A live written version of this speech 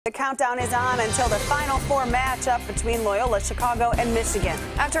The countdown is on until the Final Four matchup between Loyola-Chicago and Michigan.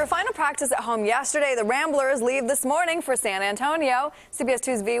 After a final practice at home yesterday, the Ramblers leave this morning for San Antonio. CBS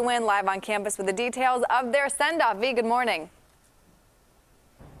 2's Vi Nguyen live on campus with the details of their send-off. Vi, good morning.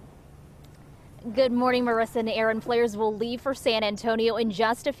 Good morning, Marissa and Aaron. Players will leave for San Antonio in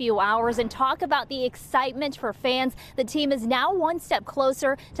just a few hours and talk about the excitement for fans. The team is now one step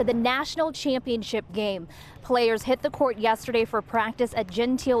closer to the national championship game. Players hit the court yesterday for practice at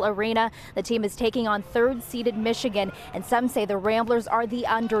Gentile Arena. The team is taking on third-seeded Michigan, and some say the Ramblers are the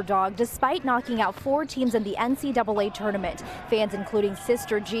underdog, despite knocking out 4 teams in the NCAA tournament. Fans, including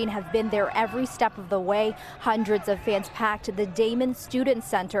Sister Jean, have been there every step of the way. Hundreds of fans packed the Damon Student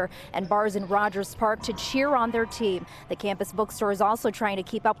Center and bars in Rogers Park to cheer on their team. The campus bookstore is also trying to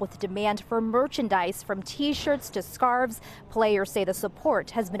keep up with demand for merchandise, from T-shirts to scarves. Players say the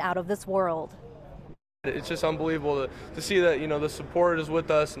support has been out of this world. It's just unbelievable to see that, the support is with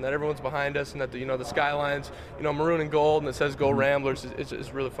us and that everyone's behind us, and that the skyline's, maroon and gold, and it says "Go Ramblers."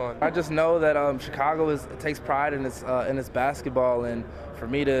 It's really fun. I just know that Chicago takes pride in its basketball, and for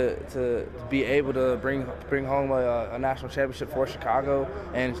me to be able to bring home a national championship for Chicago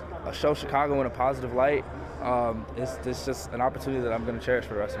and show Chicago in a positive light, it's just an opportunity that I'm going to cherish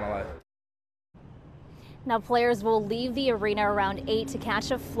for the rest of my life. Now, players will leave the arena around 8 to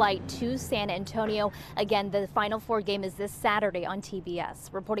catch a flight to San Antonio. Again, the Final Four game is this Saturday on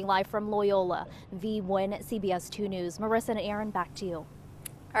TBS. Reporting live from Loyola, Vi Nguyen, CBS 2 News. Marissa and Aaron, back to you.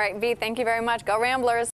 All right, Vi, thank you very much. Go Ramblers.